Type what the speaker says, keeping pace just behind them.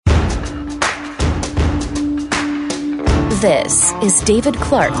This is David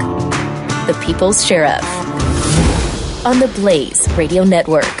Clarke, the People's Sheriff, on the Blaze Radio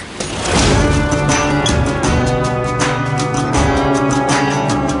Network.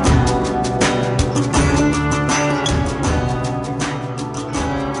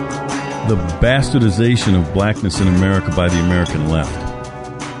 The bastardization of blackness in America by the American left.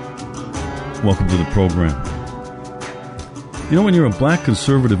 Welcome to the program. You know, when you're a black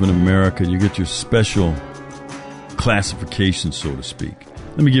conservative in America, you get your special classification, so to speak.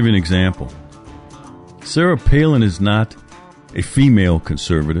 Let me give you an example. Sarah Palin is not a female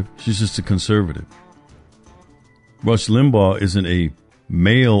conservative. She's just a conservative. Rush Limbaugh isn't a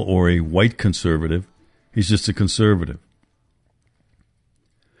male or a white conservative. He's just a conservative.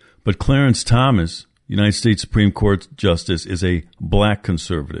 But Clarence Thomas, United States Supreme Court Justice, is a black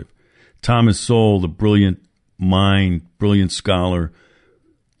conservative. Thomas Sowell, the brilliant mind, brilliant scholar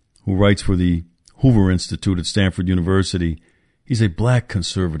who writes for the Hoover Institute at Stanford University, he's a black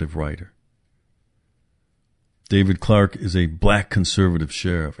conservative writer. David Clarke is a black conservative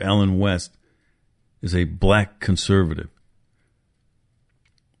sheriff. Alan West is a black conservative.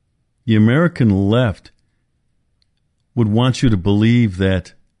 The American left would want you to believe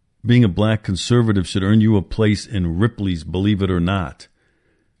that being a black conservative should earn you a place in Ripley's Believe It or Not,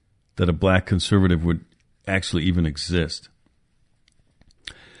 that a black conservative would actually even exist.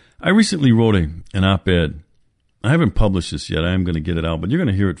 I recently wrote an op-ed. I haven't published this yet. I am going to get it out, but you're going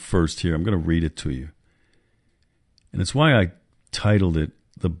to hear it first here. I'm going to read it to you. And it's why I titled it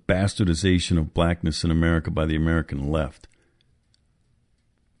The Bastardization of Blackness in America by the American Left.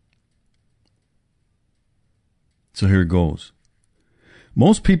 So here it goes.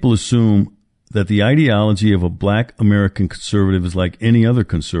 Most people assume that the ideology of a black American conservative is like any other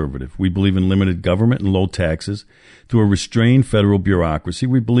conservative. We believe in limited government and low taxes through a restrained federal bureaucracy.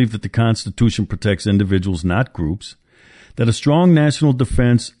 We believe that the Constitution protects individuals, not groups, that a strong national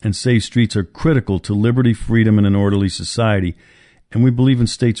defense and safe streets are critical to liberty, freedom, and an orderly society, and we believe in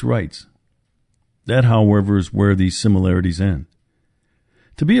states' rights. That, however, is where these similarities end.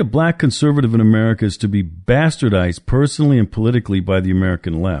 To be a black conservative in America is to be bastardized personally and politically by the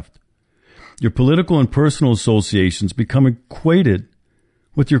American left. Your political and personal associations become equated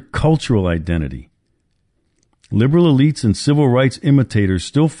with your cultural identity. Liberal elites and civil rights imitators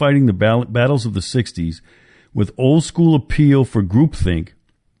still fighting the battles of the 60s with old school appeal for groupthink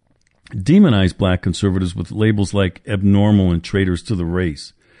demonize black conservatives with labels like abnormal and traitors to the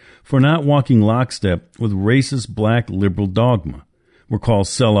race for not walking lockstep with racist black liberal dogma. We're called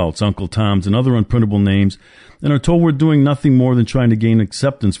sellouts, Uncle Toms, and other unprintable names, and are told we're doing nothing more than trying to gain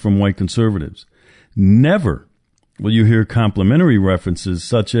acceptance from white conservatives. Never will you hear complimentary references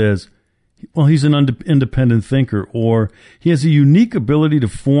such as, well, he's an independent thinker, or he has a unique ability to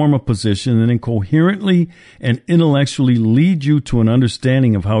form a position and then coherently and intellectually lead you to an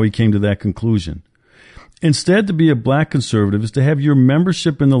understanding of how he came to that conclusion. Instead, to be a black conservative is to have your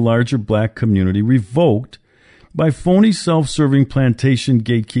membership in the larger black community revoked by phony self-serving plantation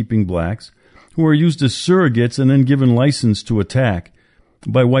gatekeeping blacks who are used as surrogates and then given license to attack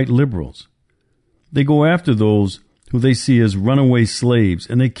by white liberals. They go after those who they see as runaway slaves,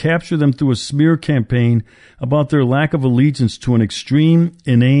 and they capture them through a smear campaign about their lack of allegiance to an extreme,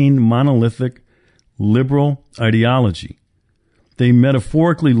 inane, monolithic, liberal ideology. They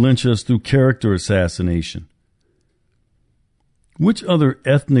metaphorically lynch us through character assassination. Which other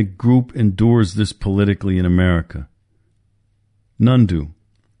ethnic group endures this politically in America? None do.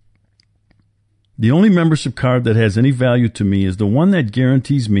 The only membership card that has any value to me is the one that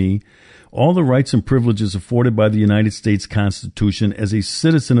guarantees me all the rights and privileges afforded by the United States Constitution as a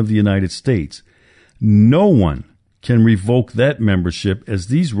citizen of the United States. No one can revoke that membership, as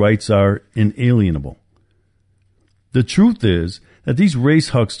these rights are inalienable. The truth is that these race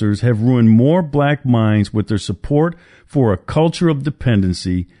hucksters have ruined more black minds with their support for a culture of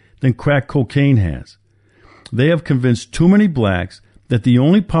dependency than crack cocaine has. They have convinced too many blacks that the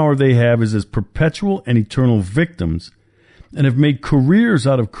only power they have is as perpetual and eternal victims, and have made careers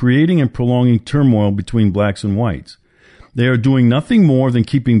out of creating and prolonging turmoil between blacks and whites. They are doing nothing more than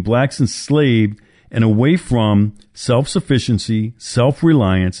keeping blacks enslaved and away from self-sufficiency,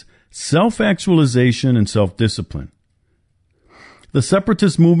 self-reliance, self-actualization, and self-discipline. The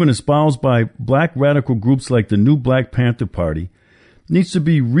separatist movement espoused by black radical groups like the New Black Panther Party needs to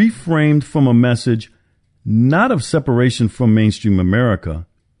be reframed from a message not of separation from mainstream America,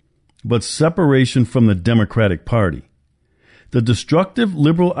 but separation from the Democratic Party. The destructive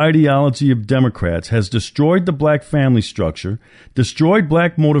liberal ideology of Democrats has destroyed the black family structure, destroyed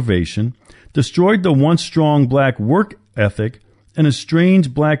black motivation, destroyed the once strong black work ethic, and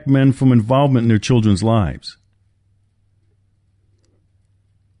estranged black men from involvement in their children's lives.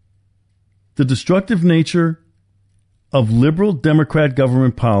 The destructive nature of liberal Democrat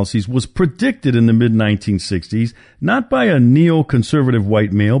government policies was predicted in the mid-1960s, not by a neoconservative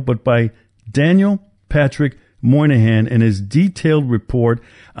white male, but by Daniel Patrick Moynihan in his detailed report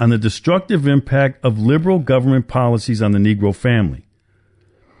on the destructive impact of liberal government policies on the Negro family.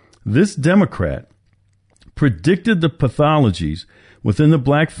 This Democrat predicted the pathologies within the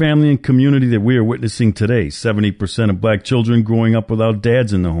black family and community that we are witnessing today. 70% of black children growing up without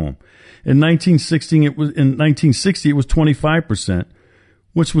dads in the home. In 1960, it was 25%,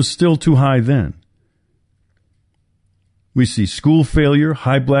 which was still too high then. We see school failure,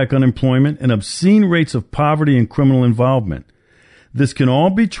 high black unemployment, and obscene rates of poverty and criminal involvement. This can all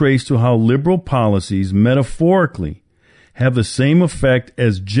be traced to how liberal policies, metaphorically, have the same effect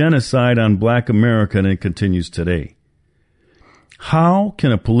as genocide on black America, and it continues today. How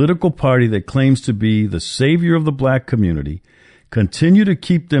can a political party that claims to be the savior of the black community continue to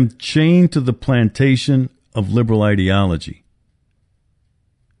keep them chained to the plantation of liberal ideology?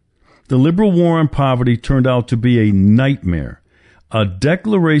 The liberal war on poverty turned out to be a nightmare, a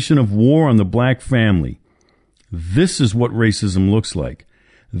declaration of war on the black family. This is what racism looks like.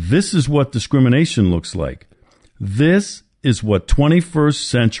 This is what discrimination looks like. This is what 21st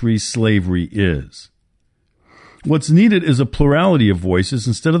century slavery is. What's needed is a plurality of voices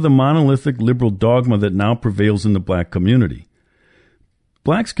instead of the monolithic liberal dogma that now prevails in the black community.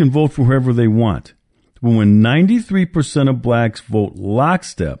 Blacks can vote for whoever they want, but when 93% of blacks vote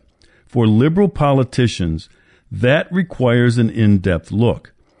lockstep for liberal politicians, that requires an in-depth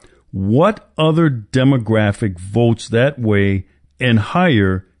look. What other demographic votes that way and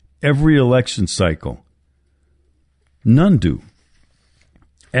higher every election cycle? None do.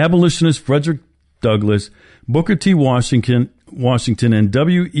 Abolitionist Frederick Douglass, Booker T. Washington, and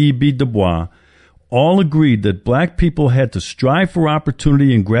W.E.B. Du Bois all agreed that black people had to strive for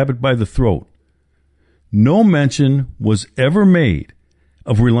opportunity and grab it by the throat. No mention was ever made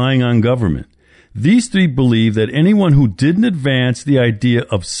of relying on government. These three believed that anyone who didn't advance the idea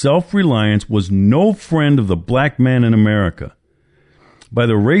of self-reliance was no friend of the black man in America. By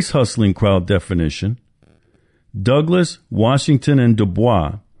the race-hustling crowd definition, Douglass, Washington, and Du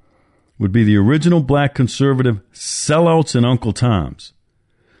Bois would be the original black conservative sellouts and Uncle Toms.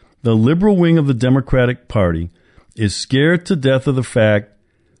 The liberal wing of the Democratic Party is scared to death of the fact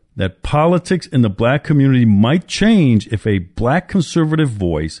that politics in the black community might change if a black conservative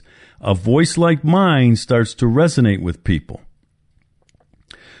voice, a voice like mine, starts to resonate with people.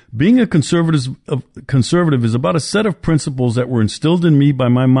 Being a conservative is about a set of principles that were instilled in me by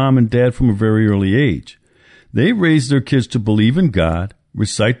my mom and dad from a very early age. They raised their kids to believe in God,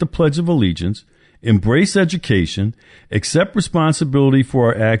 recite the Pledge of Allegiance, embrace education, accept responsibility for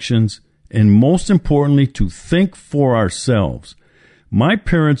our actions, and most importantly, to think for ourselves. My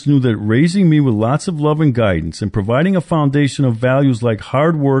parents knew that raising me with lots of love and guidance and providing a foundation of values like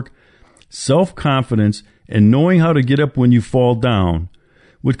hard work, self-confidence, and knowing how to get up when you fall down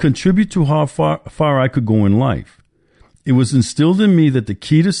would contribute to how far I could go in life. It was instilled in me that the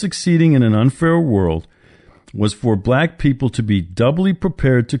key to succeeding in an unfair world was for black people to be doubly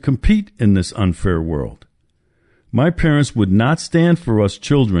prepared to compete in this unfair world. My parents would not stand for us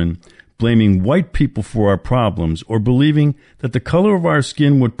children blaming white people for our problems or believing that the color of our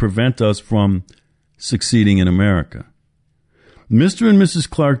skin would prevent us from succeeding in America. Mr. and Mrs.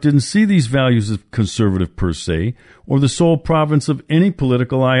 Clarke didn't see these values as conservative per se or the sole province of any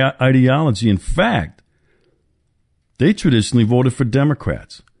political ideology. In fact, they traditionally voted for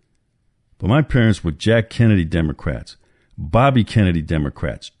Democrats. But my parents were Jack Kennedy Democrats, Bobby Kennedy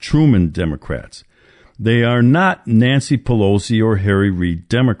Democrats, Truman Democrats. They are not Nancy Pelosi or Harry Reid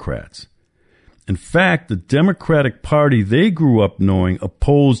Democrats. In fact, the Democratic Party they grew up knowing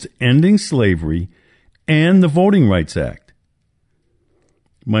opposed ending slavery and the Voting Rights Act.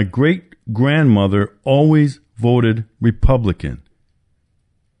 My great-grandmother always voted Republican.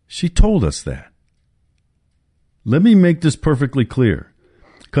 She told us that. Let me make this perfectly clear.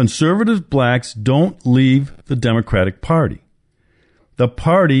 Conservative blacks don't leave the Democratic Party. The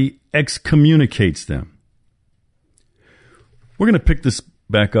party excommunicates them. We're going to pick this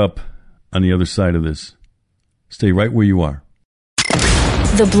back up on the other side of this. Stay right where you are.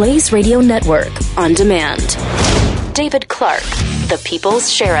 The Blaze Radio Network on demand. David Clarke, the People's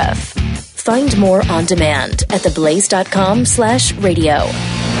Sheriff. Find more on demand at theblaze.com/radio.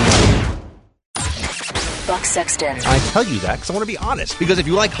 Buck Sexton. I tell you that because I want to be honest. Because if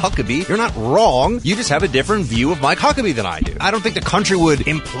you like Huckabee, you're not wrong. You just have a different view of Mike Huckabee than I do. I don't think the country would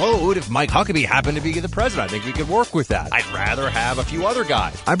implode if Mike Huckabee happened to be the president. I think we could work with that. I'd rather have a few other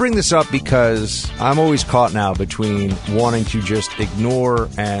guys. I bring this up because I'm always caught now between wanting to just ignore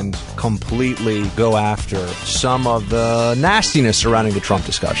and completely go after some of the nastiness surrounding the Trump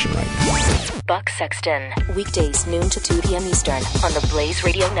discussion right now. Buck Sexton. Weekdays noon to 2 p.m. Eastern on the Blaze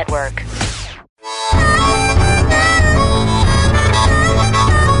Radio Network.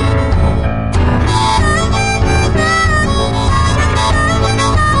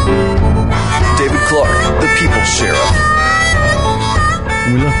 David Clarke, the People's Sheriff.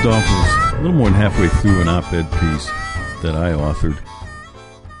 When we left off, it was a little more than halfway through an op-ed piece that I authored.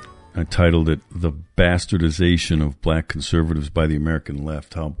 I titled it, The Bastardization of Black Conservatives by the American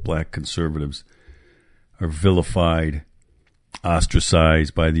Left, how black conservatives are vilified,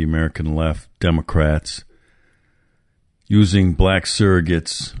 ostracized by the American left, Democrats, using black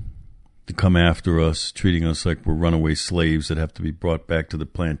surrogates to come after us, treating us like we're runaway slaves that have to be brought back to the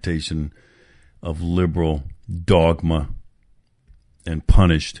plantation of liberal dogma and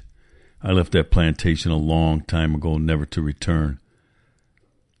punished. I left that plantation a long time ago, never to return.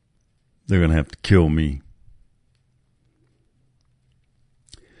 They're going to have to kill me.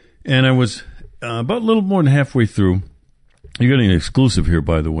 And I was about a little more than halfway through. You're getting an exclusive here,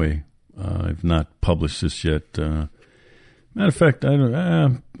 by the way. I've not published this yet. Matter of fact,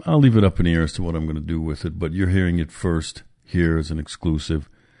 I'll leave it up in the air as to what I'm going to do with it, but you're hearing it first here as an exclusive.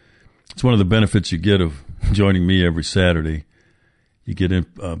 It's one of the benefits you get of joining me every Saturday. You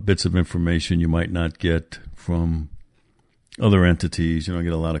get bits of information you might not get from other entities. You don't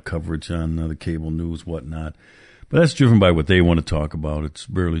get a lot of coverage on the cable news, whatnot. But that's driven by what they want to talk about. It's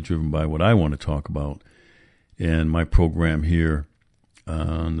rarely driven by what I want to talk about. And my program here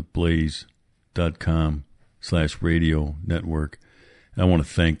on the blaze.com/radio network. I want to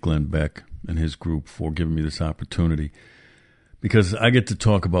thank Glenn Beck and his group for giving me this opportunity, because I get to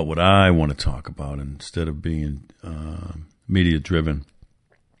talk about what I want to talk about instead of being media driven.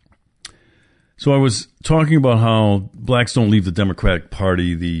 So I was talking about how blacks don't leave the Democratic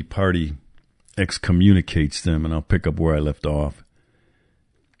Party. The party excommunicates them, and I'll pick up where I left off.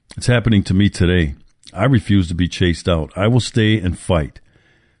 It's happening to me today. I refuse to be chased out. I will stay and fight.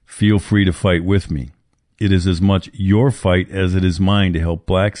 Feel free to fight with me. It is as much your fight as it is mine to help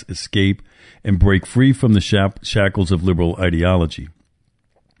blacks escape and break free from the shackles of liberal ideology.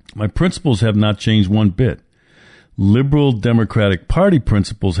 My principles have not changed one bit. Liberal Democratic Party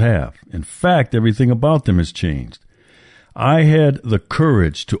principles have. In fact, everything about them has changed. I had the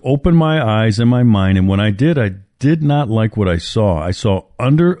courage to open my eyes and my mind, and when I did not like what I saw. I saw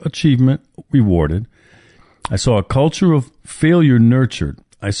underachievement rewarded. I saw a culture of failure nurtured.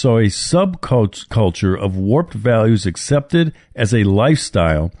 I saw a subculture of warped values accepted as a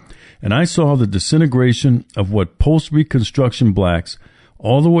lifestyle, and I saw the disintegration of what post-Reconstruction blacks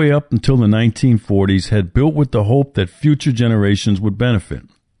all the way up until the 1940s had built with the hope that future generations would benefit.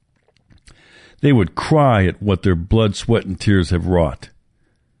 They would cry at what their blood, sweat, and tears have wrought.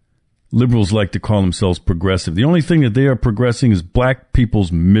 Liberals like to call themselves progressive. The only thing that they are progressing is black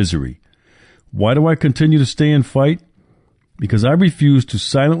people's misery. Why do I continue to stay and fight? Because I refuse to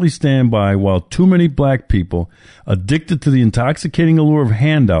silently stand by while too many black people, addicted to the intoxicating allure of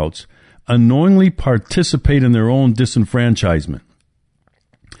handouts, unknowingly participate in their own disenfranchisement.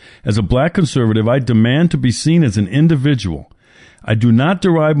 As a black conservative, I demand to be seen as an individual. I do not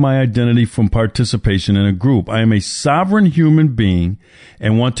derive my identity from participation in a group. I am a sovereign human being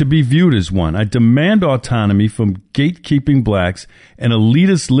and want to be viewed as one. I demand autonomy from gatekeeping blacks and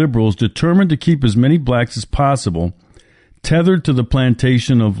elitist liberals determined to keep as many blacks as possible tethered to the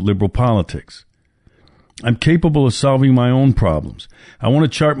plantation of liberal politics. I'm capable of solving my own problems. I want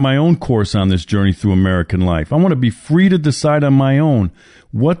to chart my own course on this journey through American life. I want to be free to decide on my own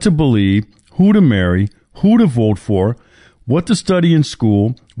what to believe, who to marry, who to vote for, what to study in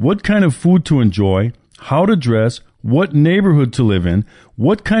school, what kind of food to enjoy, how to dress, what neighborhood to live in,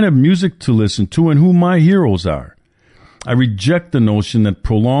 what kind of music to listen to, and who my heroes are. I reject the notion that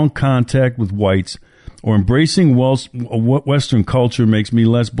prolonged contact with whites or embracing Western culture makes me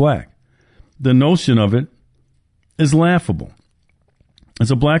less black. The notion of it is laughable.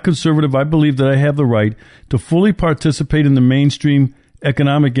 As a black conservative, I believe that I have the right to fully participate in the mainstream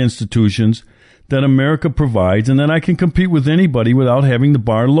economic institutions that America provides, and that I can compete with anybody without having the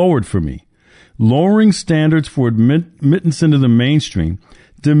bar lowered for me. Lowering standards for admittance into the mainstream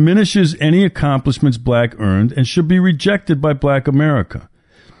diminishes any accomplishments black earned and should be rejected by black America.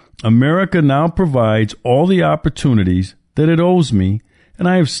 America now provides all the opportunities that it owes me, and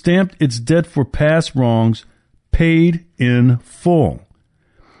I have stamped its debt for past wrongs paid in full.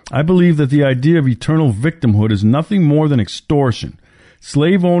 I believe that the idea of eternal victimhood is nothing more than extortion.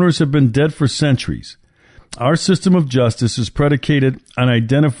 Slave owners have been dead for centuries. Our system of justice is predicated on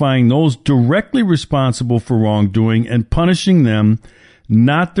identifying those directly responsible for wrongdoing and punishing them,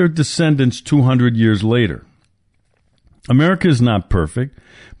 not their descendants 200 years later. America is not perfect,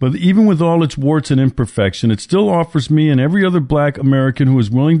 but even with all its warts and imperfection, it still offers me and every other black American who is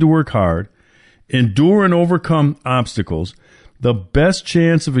willing to work hard, endure and overcome obstacles, the best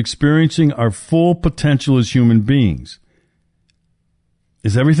chance of experiencing our full potential as human beings.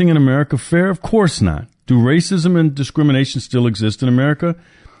 Is everything in America fair? Of course not. Do racism and discrimination still exist in America?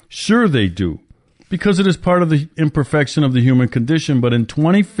 Sure they do, because it is part of the imperfection of the human condition. But in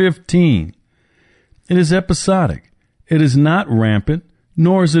 2015, it is episodic. It is not rampant,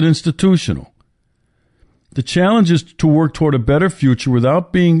 nor is it institutional. The challenge is to work toward a better future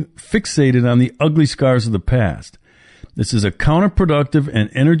without being fixated on the ugly scars of the past. This is a counterproductive and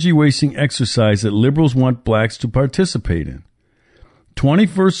energy-wasting exercise that liberals want blacks to participate in.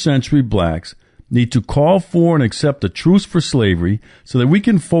 21st century blacks need to call for and accept a truce for slavery so that we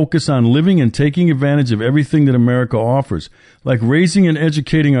can focus on living and taking advantage of everything that America offers, like raising and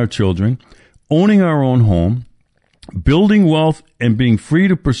educating our children, owning our own home, building wealth, and being free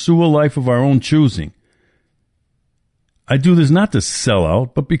to pursue a life of our own choosing. I do this not to sell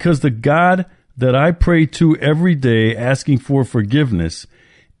out, but because the God that I pray to every day asking for forgiveness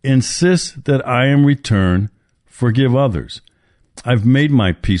insists that I in return forgive others. I've made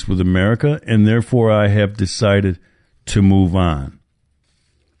my peace with America, and therefore I have decided to move on.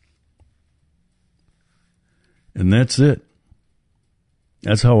 And that's it.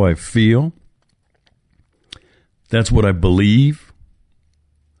 That's how I feel. That's what I believe.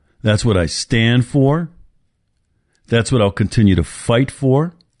 That's what I stand for. That's what I'll continue to fight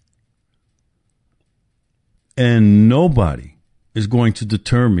for. And nobody is going to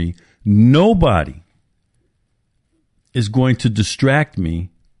deter me. Nobody is going to distract me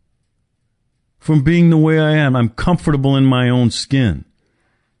from being the way I am. I'm comfortable in my own skin.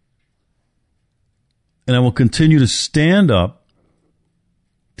 And I will continue to stand up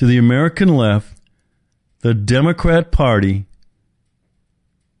to the American left, the Democrat Party,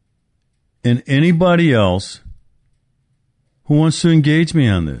 and anybody else who wants to engage me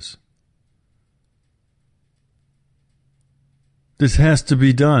on this. This has to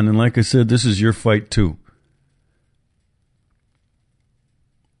be done. And like I said, this is your fight too.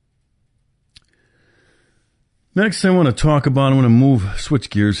 Next, I want to talk about, I'm going to switch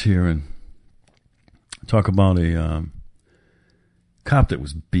gears here and talk about a cop that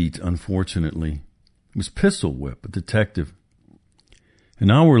was beat, unfortunately. He was pistol whipped, a detective. And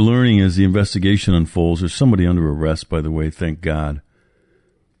now we're learning as the investigation unfolds, there's somebody under arrest, by the way, thank God.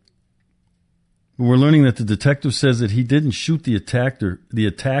 We're learning that the detective says that he didn't shoot the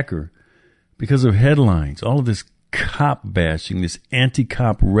attacker because of headlines, all of this cop bashing, this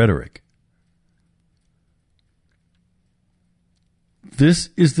anti-cop rhetoric. This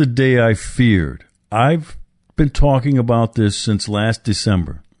is the day I feared. I've been talking about this since last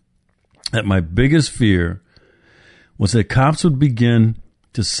December. That my biggest fear was that cops would begin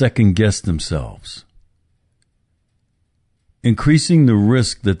to second guess themselves, increasing the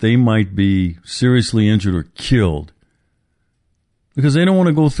risk that they might be seriously injured or killed because they don't want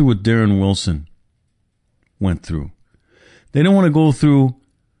to go through what Darren Wilson went through. They don't want to go through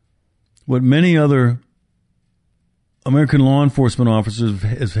what many other American law enforcement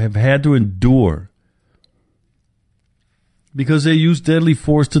officers have had to endure because they use deadly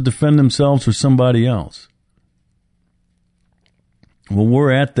force to defend themselves or somebody else. Well,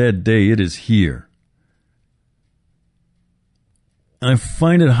 we're at that day. It is here. I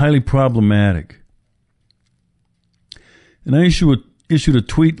find it highly problematic. And I issued a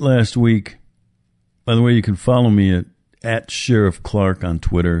tweet last week. By the way, you can follow me at Sheriff Clarke on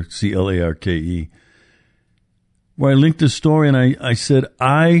Twitter, Clarke, where I linked this story and I said,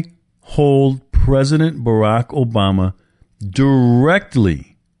 I hold President Barack Obama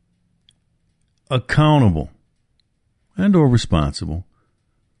directly accountable and or responsible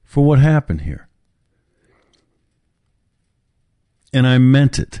for what happened here. And I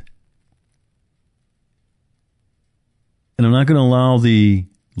meant it. And I'm not going to allow the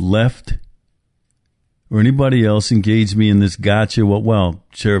left or anybody else engage me in this gotcha. Well,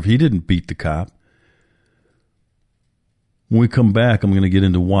 Sheriff, he didn't beat the cop. When we come back, I'm going to get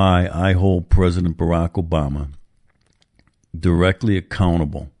into why I hold President Barack Obama directly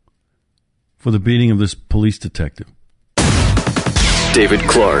accountable for the beating of this police detective. David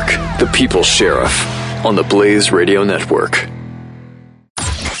Clarke, the People's Sheriff, on the Blaze Radio Network.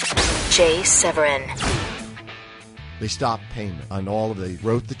 Jay Severin. They stopped payment on all of They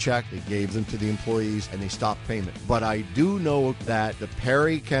wrote the check, they gave them to the employees, and they stopped payment. But I do know that the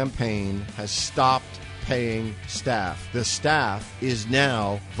Perry campaign has stopped paying staff. The staff is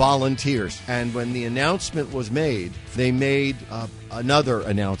now volunteers. And when the announcement was made, they made another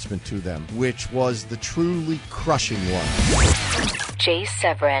announcement to them, which was the truly crushing one. Jay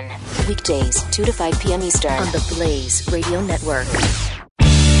Severin. Weekdays, 2 to 5 p.m. Eastern on the Blaze Radio Network.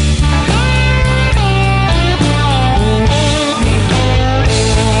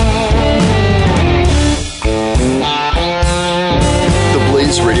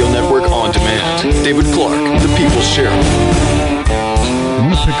 Radio Network on demand. David Clarke, the People's Sheriff. I'm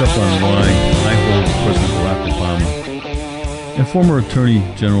going to pick up on why I hold President Barack Obama and former Attorney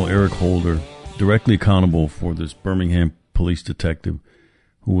General Eric Holder directly accountable for this Birmingham police detective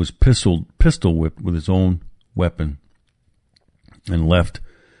who was pistol whipped with his own weapon and left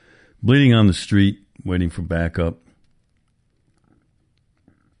bleeding on the street waiting for backup.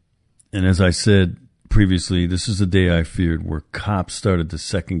 And as I said previously, this is the day I feared where cops started to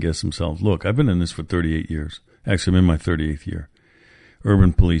second-guess themselves. Look, I've been in this for 38 years. Actually, I'm in my 38th year.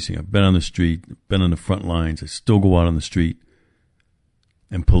 Urban policing. I've been on the street, been on the front lines. I still go out on the street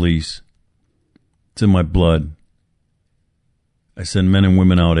and police. It's in my blood. I send men and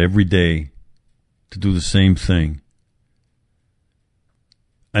women out every day to do the same thing.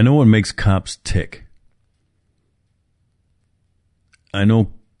 I know what makes cops tick. I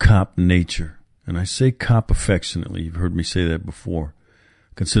know cop nature. And I say cop affectionately. You've heard me say that before.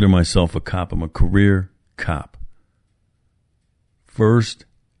 I consider myself a cop. I'm a career cop. First,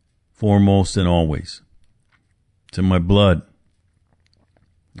 foremost, and always. It's in my blood.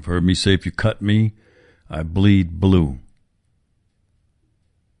 You've heard me say if you cut me, I bleed blue.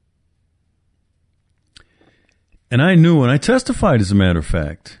 And I knew, and I testified, as a matter of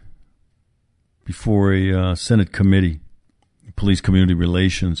fact, before a Senate committee, Police Community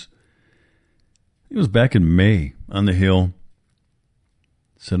Relations. It was back in May on the Hill,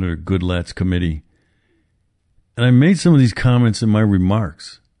 Senator Goodlatte's committee. And I made some of these comments in my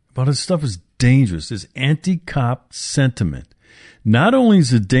remarks about how this stuff is dangerous, this anti-cop sentiment. Not only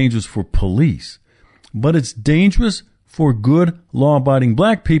is it dangerous for police, but it's dangerous for good, law-abiding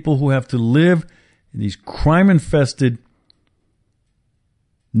black people who have to live in these crime-infested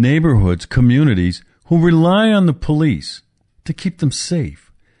neighborhoods, communities, who rely on the police to keep them safe.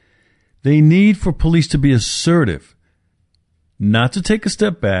 They need for police to be assertive, not to take a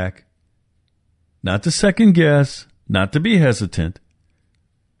step back, not to second guess, not to be hesitant,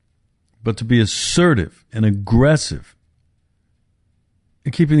 but to be assertive and aggressive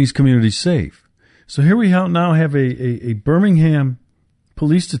in keeping these communities safe. So here we now have a Birmingham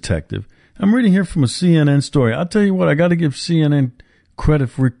police detective. I'm reading here from a CNN story. I'll tell you what, I got to give CNN credit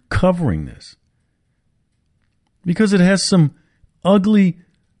for covering this because it has some ugly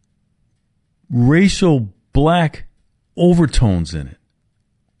racial black overtones in it.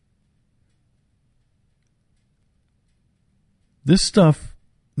 This stuff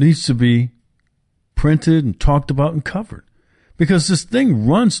needs to be printed and talked about and covered because this thing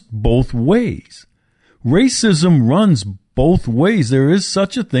runs both ways. Racism runs both ways. There is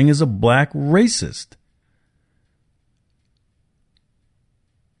such a thing as a black racist.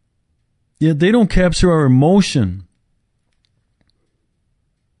 Yet they don't capture our emotion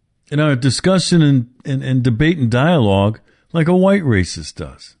in our discussion and debate and dialogue like a white racist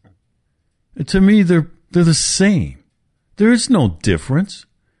does. And to me, they're the same. There is no difference.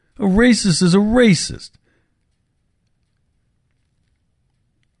 A racist is a racist.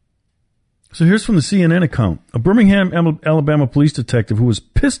 So here's from the CNN account. A Birmingham, Alabama police detective who was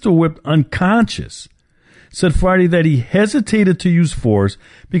pistol whipped unconscious said Friday that he hesitated to use force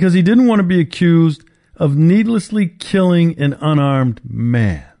because he didn't want to be accused of needlessly killing an unarmed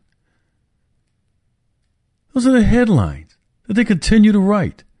man. Those are the headlines that they continue to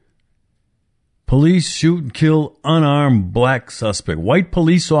write. Police shoot and kill unarmed black suspect. White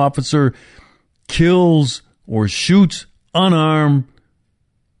police officer kills or shoots unarmed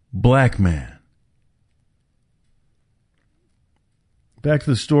black man. Back to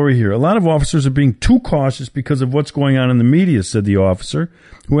the story here. A lot of officers are being too cautious because of what's going on in the media, said the officer,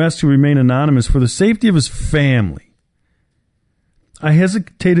 who asked to remain anonymous for the safety of his family. I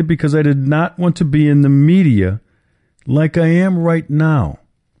hesitated because I did not want to be in the media like I am right now.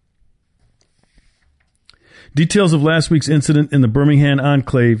 Details of last week's incident in the Birmingham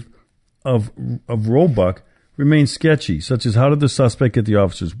enclave of Roebuck remain sketchy, such as how did the suspect get the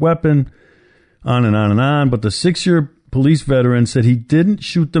officer's weapon, on and on and on. But the 6-year police veteran said he didn't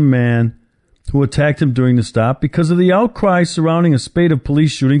shoot the man who attacked him during the stop because of the outcry surrounding a spate of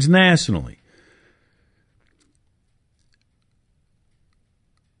police shootings nationally.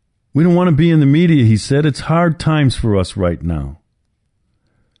 We don't want to be in the media, he said. It's hard times for us right now.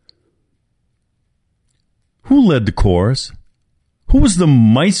 Who led the chorus? Who was the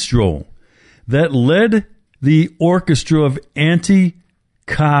maestro that led the orchestra of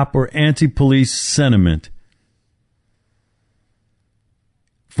anti-cop or anti-police sentiment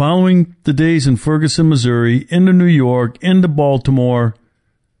following the days in Ferguson, Missouri, into New York, into Baltimore,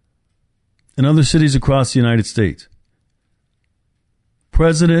 and other cities across the United States?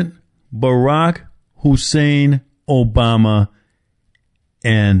 President Barack Hussein Obama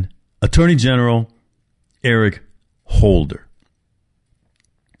and Attorney General Eric Holder.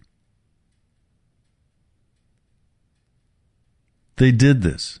 They did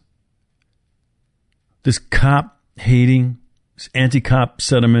this. This cop-hating, this anti-cop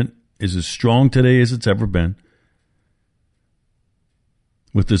sentiment is as strong today as it's ever been.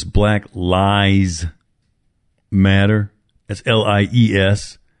 With this Black Lives Matter, that's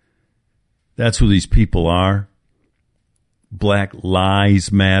L-I-E-S. That's who these people are. Black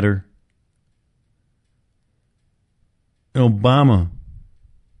Lives Matter. And Obama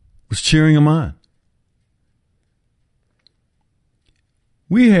was cheering them on.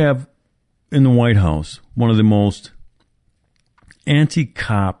 We have in the White House one of the most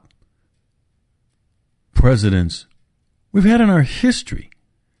anti-cop presidents we've had in our history.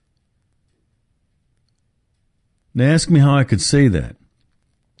 They ask me how I could say that.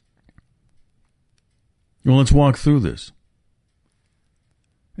 Well, let's walk through this.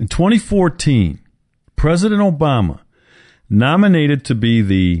 In 2014, President Obama nominated to be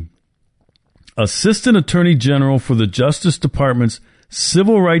the Assistant Attorney General for the Justice Department's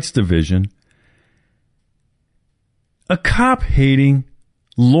Civil Rights Division, a cop-hating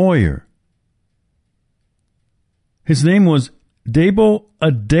lawyer. His name was Debo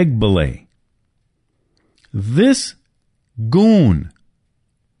Adegbile. This goon,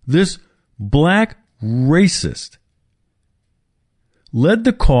 this black racist, led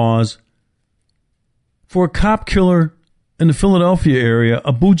the cause for a cop killer in the Philadelphia area,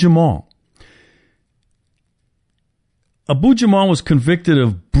 Abu Jamal. Abu Jamal was convicted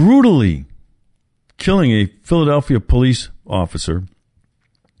of brutally killing a Philadelphia police officer.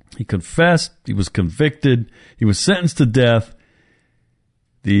 He confessed. He was convicted. He was sentenced to death.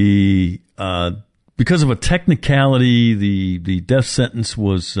 Because of a technicality, the death sentence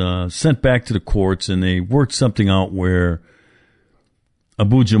was sent back to the courts, and they worked something out where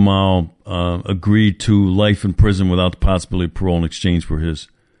Abu Jamal agreed to life in prison without the possibility of parole in exchange for his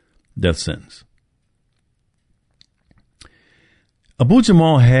death sentence. Abu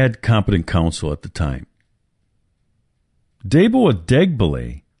Jamal had competent counsel at the time. Debo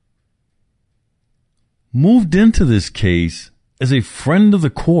Adegbile moved into this case as a friend of the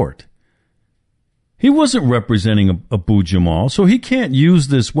court. He wasn't representing Abu Jamal, so he can't use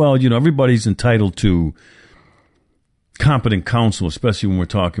this, everybody's entitled to competent counsel, especially when we're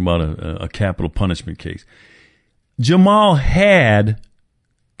talking about a capital punishment case. Jamal had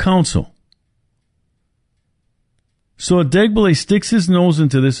counsel. So Adegbile sticks his nose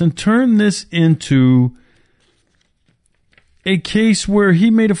into this and turned this into a case where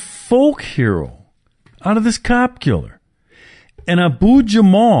he made a folk hero out of this cop killer. And Abu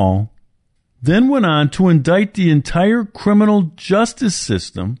Jamal then went on to indict the entire criminal justice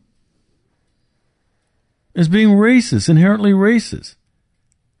system as being racist, inherently racist.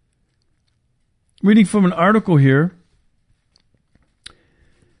 Reading from an article here,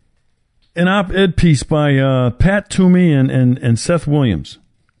 an op-ed piece by Pat Toomey and Seth Williams.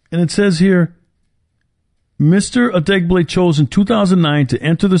 And it says here, Mr. Adegbile chose in 2009 to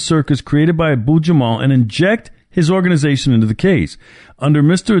enter the circus created by Abu Jamal and inject his organization into the case. Under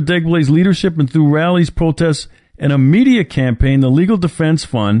Mr. Adegbile's leadership and through rallies, protests, and a media campaign, the Legal Defense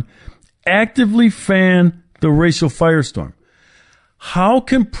Fund actively fanned the racial firestorm. How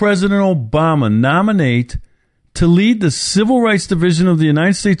can President Obama nominate to lead the Civil Rights Division of the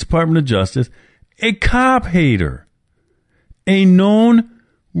United States Department of Justice a cop hater, a known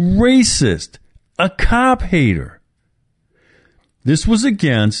racist, a cop hater? This was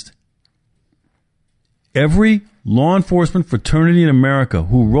against every law enforcement fraternity in America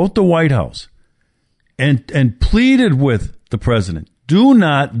who wrote the White House and pleaded with the president, do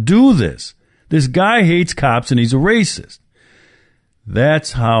not do this. This guy hates cops and he's a racist.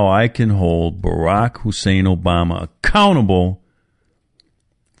 That's how I can hold Barack Hussein Obama accountable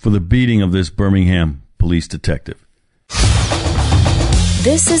for the beating of this Birmingham police detective.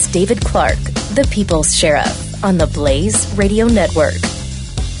 This is David Clarke, the People's Sheriff, on the Blaze Radio Network.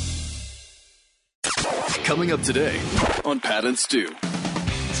 Coming up today on Pat and Stu.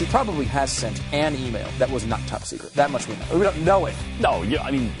 She probably has sent an email that was not top secret. That much we know. We don't know it. No, yeah,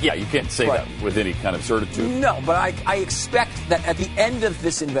 I mean, yeah, you can't say that with any kind of certitude. No, but I expect that at the end of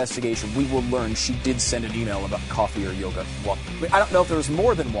this investigation, we will learn she did send an email about coffee or yoga. I don't know if there was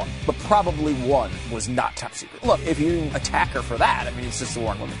more than one, but probably one was not top secret. Look, if you attack her for that, I mean, it's just the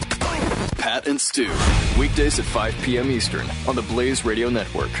wrong woman. Pat and Stu, weekdays at 5 p.m. Eastern on the Blaze Radio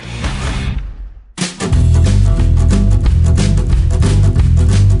Network.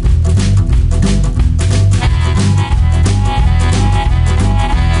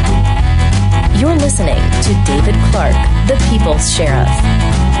 You're listening to David Clarke, the People's Sheriff.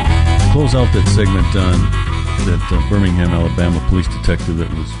 Close out that segment on that Birmingham, Alabama police detective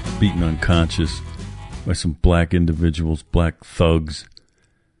that was beaten unconscious by some black individuals, black thugs.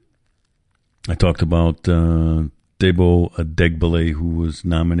 I talked about Debo Adegbile, who was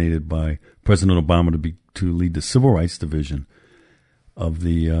nominated by President Obama to lead the Civil Rights Division of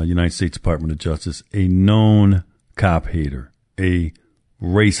the United States Department of Justice, a known cop hater, a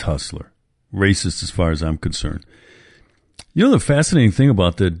race hustler. Racist as far as I'm concerned. You know, the fascinating thing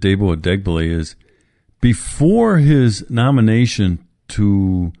about that Debo Adegbile is before his nomination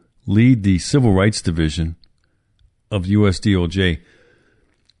to lead the Civil Rights Division of US DOJ,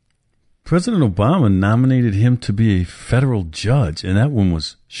 President Obama nominated him to be a federal judge, and that one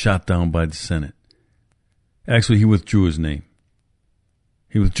was shot down by the Senate. Actually, he withdrew his name.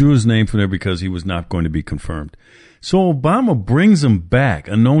 He withdrew his name from there because he was not going to be confirmed. So Obama brings him back,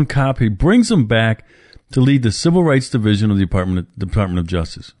 a known cop. He brings him back to lead the Civil Rights Division of the Department of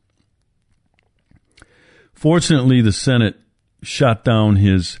Justice. Fortunately, the Senate shot down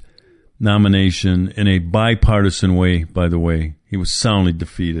his nomination in a bipartisan way, by the way. He was soundly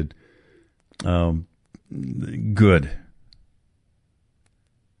defeated. Good.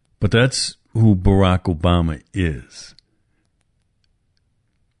 But that's who Barack Obama is.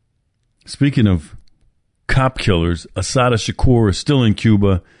 Speaking of cop killers, Assata Shakur is still in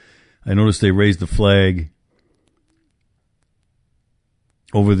Cuba. I noticed they raised the flag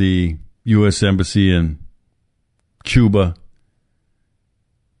over the U.S. Embassy in Cuba.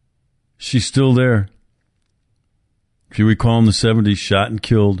 She's still there. If you recall, in the 70s, shot and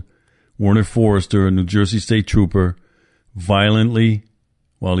killed Werner Forrester, a New Jersey state trooper, violently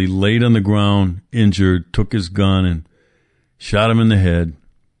while he laid on the ground, injured, took his gun and shot him in the head.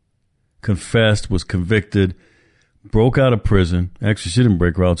 Confessed, was convicted, broke out of prison. Actually, she didn't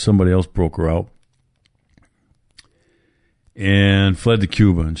break her out. Somebody else broke her out. And fled to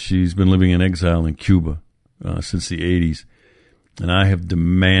Cuba. And she's been living in exile in Cuba since the 80s. And I have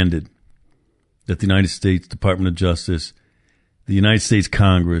demanded that the United States Department of Justice, the United States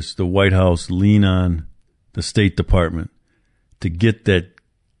Congress, the White House lean on the State Department to get that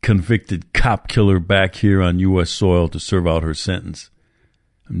convicted cop killer back here on U.S. soil to serve out her sentence.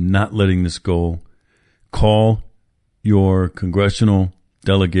 I'm not letting this go. Call your congressional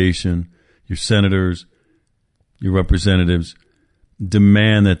delegation, your senators, your representatives.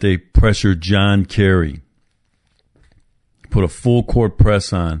 Demand that they pressure John Kerry. Put a full court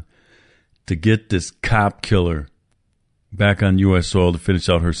press on to get this cop killer back on U.S. soil to finish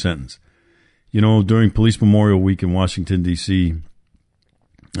out her sentence. You know, during Police Memorial Week in Washington, D.C.,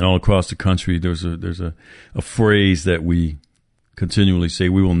 and all across the country, there's a phrase that we continually say,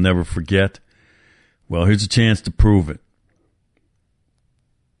 we will never forget. Well, here's a chance to prove it.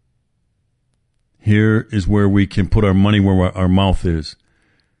 Here is where we can put our money where our mouth is.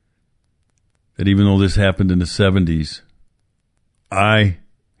 That even though this happened in the 70s, I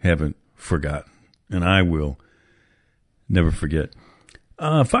haven't forgotten, and I will never forget.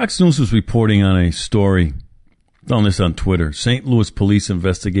 Fox News was reporting on a story, found this on Twitter. St. Louis police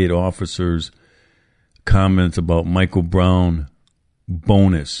investigate officers' comments about Michael Brown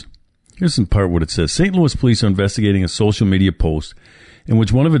bonus. Here's some part what it says. St. Louis police are investigating a social media post in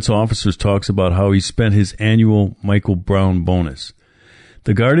which one of its officers talks about how he spent his annual Michael Brown bonus.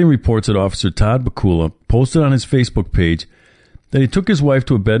 The Guardian reports that Officer Todd Bakula posted on his Facebook page that he took his wife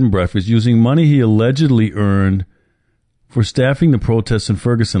to a bed and breakfast using money he allegedly earned for staffing the protests in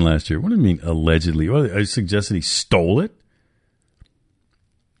Ferguson last year. What do you mean, allegedly? Well, I suggested he stole it.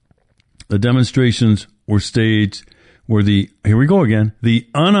 The demonstrations were staged where here we go again, the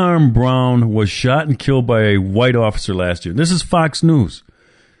unarmed Brown was shot and killed by a white officer last year. This is Fox News.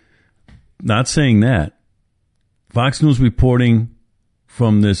 Not saying that. Fox News reporting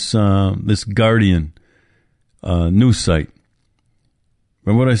from this Guardian news site.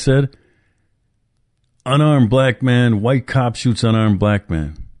 Remember what I said? Unarmed black man, white cop shoots unarmed black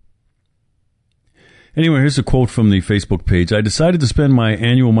man. Anyway, here's a quote from the Facebook page. I decided to spend my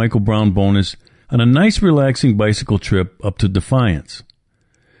annual Michael Brown bonus on a nice, relaxing bicycle trip up to Defiance.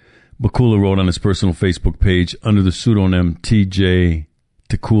 Bakula wrote on his personal Facebook page under the pseudonym TJ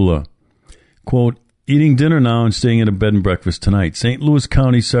Takula, quote, eating dinner now and staying at a bed and breakfast tonight. St. Louis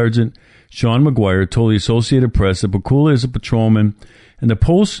County Sergeant Sean McGuire told the Associated Press that Bakula is a patrolman and the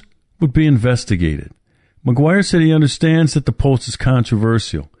post would be investigated. McGuire said he understands that the post is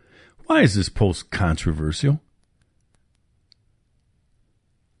controversial. Why is this post controversial?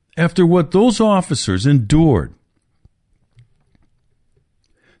 After what those officers endured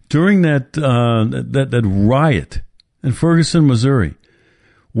during that riot in Ferguson, Missouri,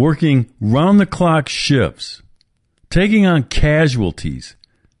 working round-the-clock shifts, taking on casualties,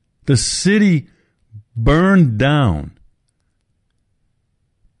 the city burned down,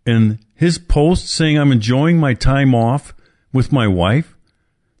 and his post saying, I'm enjoying my time off with my wife,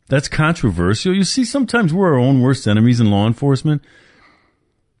 that's controversial. You see, sometimes we're our own worst enemies in law enforcement.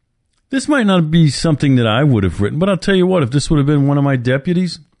 This might not be something that I would have written, but I'll tell you what, if this would have been one of my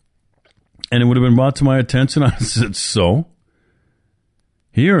deputies and it would have been brought to my attention, I said, so?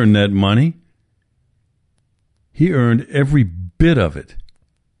 He earned that money. He earned every bit of it.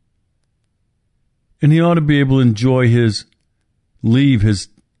 And he ought to be able to enjoy his leave, his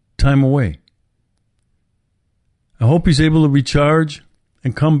time away. I hope he's able to recharge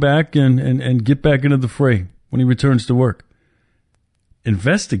and come back and get back into the fray when he returns to work.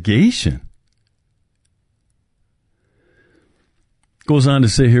 Investigation. Goes on to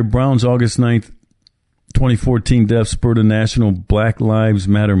say here, Brown's August 9th, 2014 death spurred a national Black Lives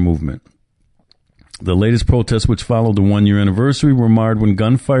Matter movement. The latest protests, which followed the one-year anniversary, were marred when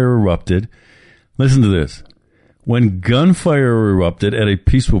gunfire erupted. Listen to this. When gunfire erupted at a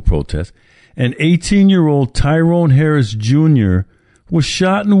peaceful protest, an 18-year-old Tyrone Harris Jr. was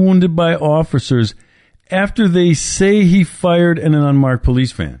shot and wounded by officers after they say he fired at an unmarked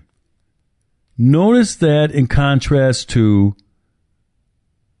police van. Notice that in contrast to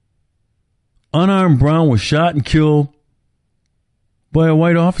unarmed Brown was shot and killed by a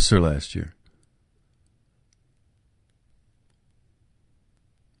white officer last year.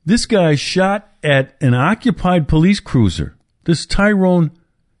 This guy shot at an occupied police cruiser. This Tyrone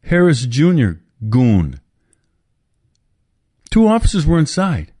Harris Jr. goon. 2 officers were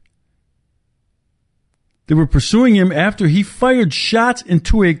inside. They were pursuing him after he fired shots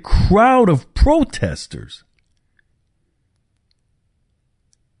into a crowd of protesters.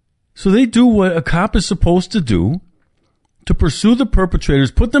 So they do what a cop is supposed to do to pursue the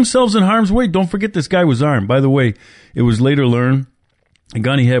perpetrators, put themselves in harm's way. Don't forget this guy was armed. By the way, it was later learned the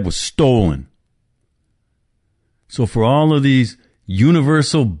gun he had was stolen. So for all of these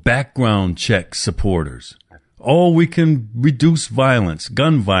universal background check supporters, we can reduce violence,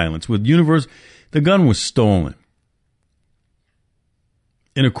 gun violence with the gun was stolen.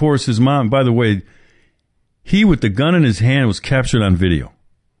 And of course his mom, by the way, he with the gun in his hand was captured on video.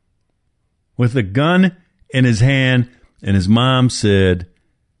 With the gun in his hand, and his mom said,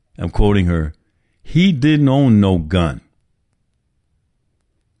 I'm quoting her, he didn't own no gun.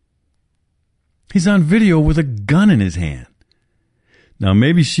 He's on video with a gun in his hand. Now,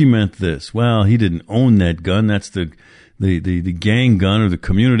 maybe she meant this. Well, he didn't own that gun. That's the gang gun or the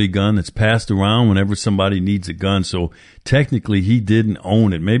community gun that's passed around whenever somebody needs a gun. So technically, he didn't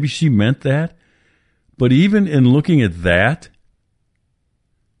own it. Maybe she meant that. But even in looking at that,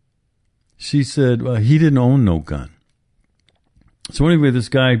 she said, well, he didn't own no gun. So anyway, this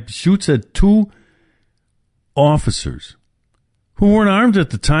guy shoots at 2 officers who weren't armed at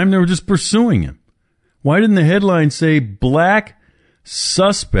the time. They were just pursuing him. Why didn't the headline say black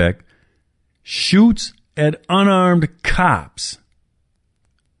suspect shoots at unarmed cops?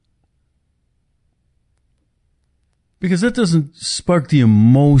 Because that doesn't spark the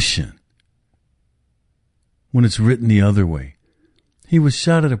emotion when it's written the other way. He was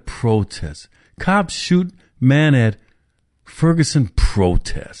shot at a protest. Cops shoot man at Ferguson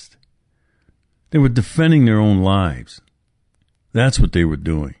protest. They were defending their own lives. That's what they were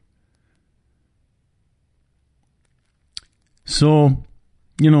doing. So,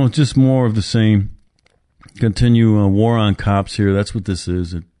 just more of the same. Continue a war on cops here. That's what this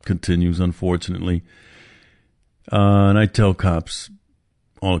is. It continues, unfortunately. And I tell cops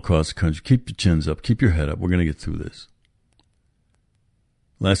all across the country, keep your chins up, keep your head up. We're going to get through this.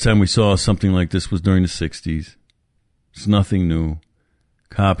 Last time we saw something like this was during the 60s. It's nothing new.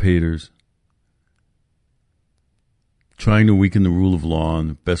 Cop haters trying to weaken the rule of law, and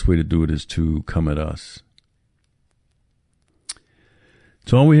the best way to do it is to come at us.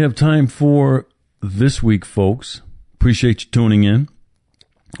 That's all we have time for this week, folks. Appreciate you tuning in.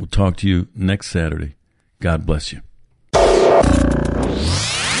 We'll talk to you next Saturday. God bless you.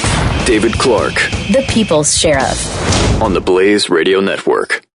 David Clarke, the People's Sheriff. on the Blaze Radio Network.